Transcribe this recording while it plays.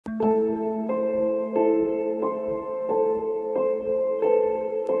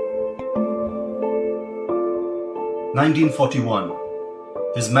1941.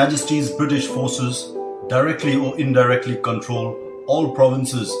 His Majesty's British forces directly or indirectly control all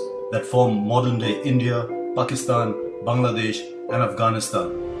provinces that form modern-day India, Pakistan, Bangladesh and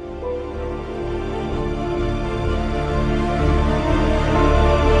Afghanistan.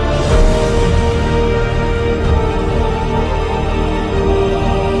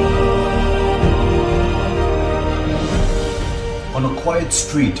 On a quiet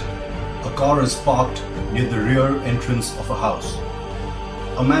street, a car is parked near the rear entrance of a house.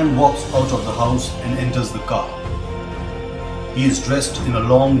 A man walks out of the house and enters the car. He is dressed in a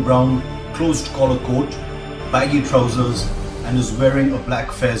long brown closed collar coat, baggy trousers and is wearing a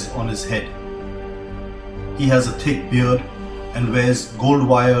black fez on his head. He has a thick beard and wears gold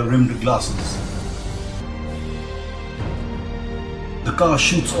wire rimmed glasses. The car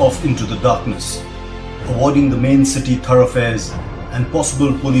shoots off into the darkness, avoiding the main city thoroughfares and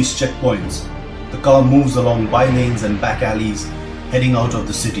possible police checkpoints. The car moves along by lanes and back alleys, heading out of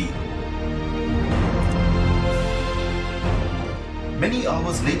the city. Many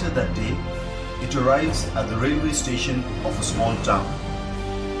hours later that day, it arrives at the railway station of a small town.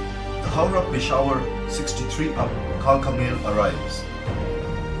 The Howrah-Peshawar 63 up Kalka Mail arrives.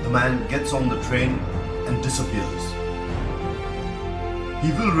 The man gets on the train and disappears.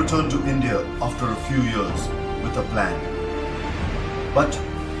 He will return to India after a few years with a plan. But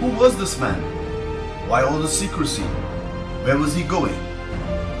who was this man? Why all the secrecy? Where was he going?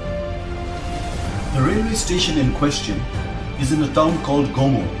 The railway station in question is in a town called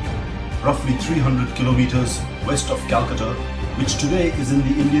Gomo, roughly 300 kilometers west of Calcutta, which today is in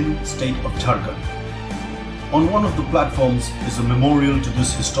the Indian state of Jharkhand. On one of the platforms is a memorial to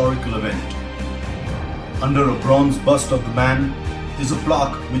this historical event. Under a bronze bust of the man is a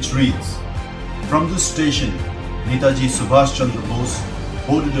plaque which reads, "From this station, Netaji Subhas Chandra Bose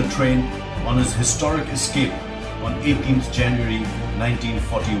boarded a train on his historic escape on 18th January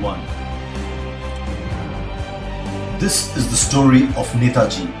 1941. This is the story of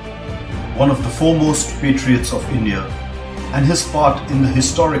Netaji, one of the foremost patriots of India, and his part in the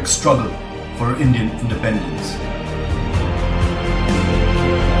historic struggle for Indian independence.